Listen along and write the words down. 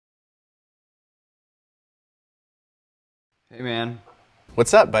Hey, man.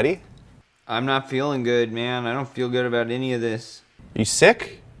 What's up, buddy? I'm not feeling good, man. I don't feel good about any of this. You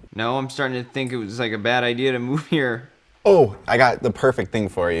sick? No, I'm starting to think it was like a bad idea to move here. Oh, I got the perfect thing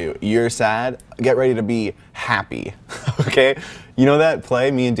for you. You're sad? Get ready to be happy, okay? You know that play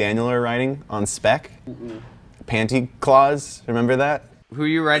me and Daniel are writing on Spec? Panty Clause, remember that? Who are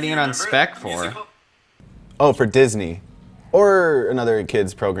you writing it on spec for? Oh, for Disney. Or another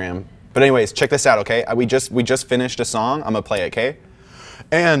kids program. But anyways, check this out, okay? We just finished a song. I'm gonna play it, okay?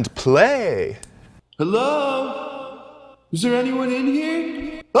 And play! Hello? Is there anyone in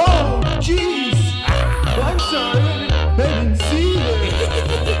here? Oh, jeez! I'm sorry, I didn't see it.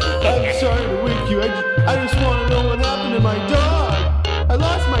 I'm sorry to wake you. I just want to know what happened to my dog. I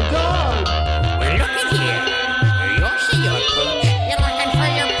lost my dog. Well, look at here. You'll see your pooch. You're looking for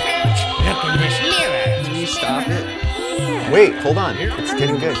your pooch. Look in this mirror. Can you stop it? Wait, hold on. It's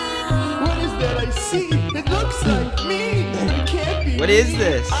getting good. What is that I see? It looks like me. It can't be What me. is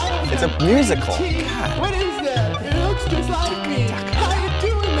this? It's a musical. God. What is that? It looks just like me. How you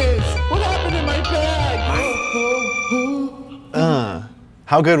doing this? What happened in my bag?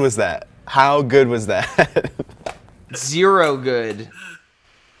 How good was that? How good was that? Zero good.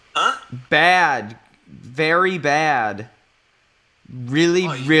 Huh? Bad. Very bad. Really,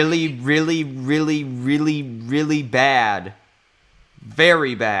 really, really, really, really, really bad.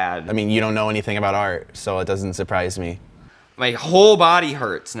 Very bad. I mean, you don't know anything about art, so it doesn't surprise me. My whole body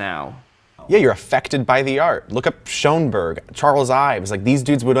hurts now. Yeah, you're affected by the art. Look up Schoenberg, Charles Ives. Like, these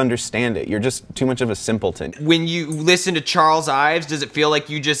dudes would understand it. You're just too much of a simpleton. When you listen to Charles Ives, does it feel like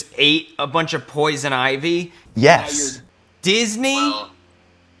you just ate a bunch of poison ivy? Yes. Disney? Well,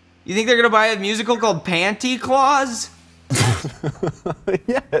 You think they're gonna buy a musical called Panty Clause?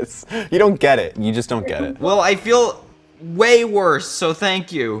 Yes. You don't get it. You just don't get it. Well, I feel way worse, so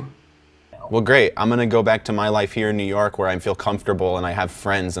thank you. Well, great. I'm going to go back to my life here in New York where I feel comfortable and I have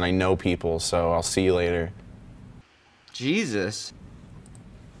friends and I know people, so I'll see you later. Jesus.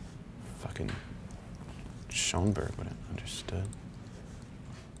 Fucking Schoenberg would have understood.